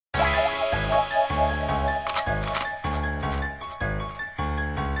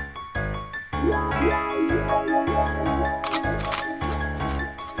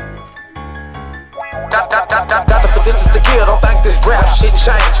this rap shit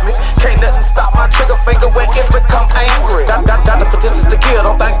change me. Can't nothing stop my trigger finger when it become angry. Got the potential to kill,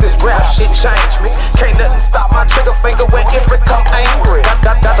 don't think this rap shit change me. Can't nothing stop my trigger finger when it become angry.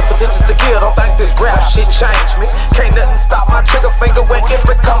 Got the potential to kill, don't think this rap shit change me. Can't nothing stop my trigger finger when it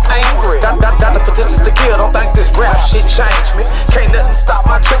become angry. Got the potential to kill, don't think this rap shit change me. Can't nothing stop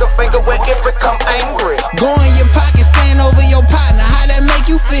my trigger finger when it become angry. Go in your pocket, stand over your partner, how that make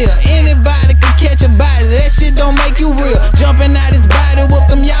you feel? Anybody can catch a body, that shit don't make you real. Jumping out his body, whip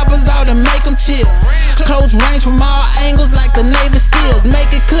them yappers out and make them chill. Close range from all angles like the Navy SEALs.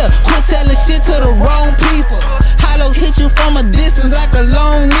 Make it clear, quit telling shit to the wrong people. Hollows hit you from a distance like a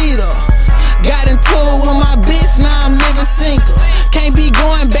long needle. Got into it with my bitch, now I'm living single. Can't be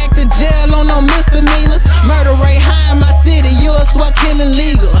going back to jail on no misdemeanors. Murder rate high in my city, you a swear killing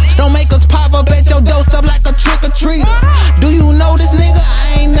legal. Don't make us pop up at your doorstep like a trick-or-treater. Do you know this nigga?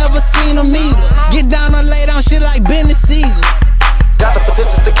 I ain't never seen him either. Get down or lay down shit like Benny Siegel. Got the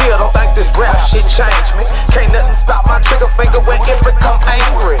potential to kill, don't think this rap shit change me. Can't nothing stop my trigger finger when it become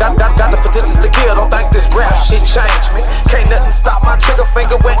angry. Got the potential to kill, don't think this rap shit change me. Can't nothing stop my trigger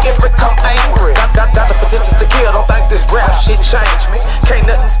finger when it become angry. Got the potential to kill, don't think this rap shit change me. Can't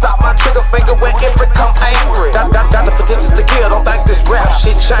nothing stop my trigger finger when it become angry. Got the potential to kill, don't think this rap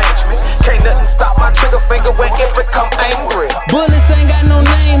shit change me. Can't nothing stop my trigger finger when it become angry. Bullets ain't got no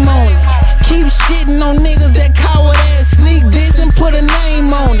name on it. Keep shitting on niggas that coward ass sneak this and put a name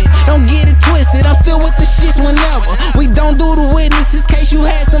on it. Don't get it twisted, I'm still with the shits whenever. We don't do the witnesses, case you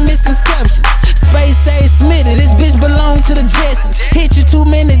had some misconceptions. Space say Smitty, this bitch belong to the Jetsons. Hit you too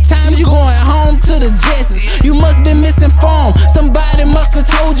many times, you going home to the Jetsons. You must be misinformed, somebody must have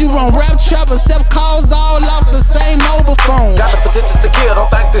told you wrong. Rap trap accept calls all off the same mobile phone. Got the potential to kill, don't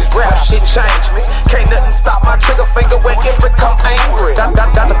think this rap shit change me. Can't nothing stop my trigger finger when it become angry. Got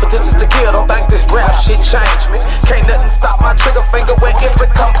the potential to kill, don't think this rap shit change me. Can't nothing stop my trigger finger when it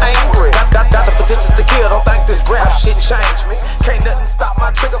become angry. Got the potential to kill, don't think this rap shit change me. Can't nothing stop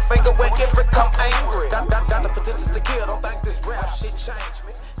my trigger finger when it become angry. Got the potential to kill, don't think this rap shit change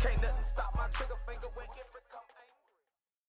me. Can't nothing stop my trigger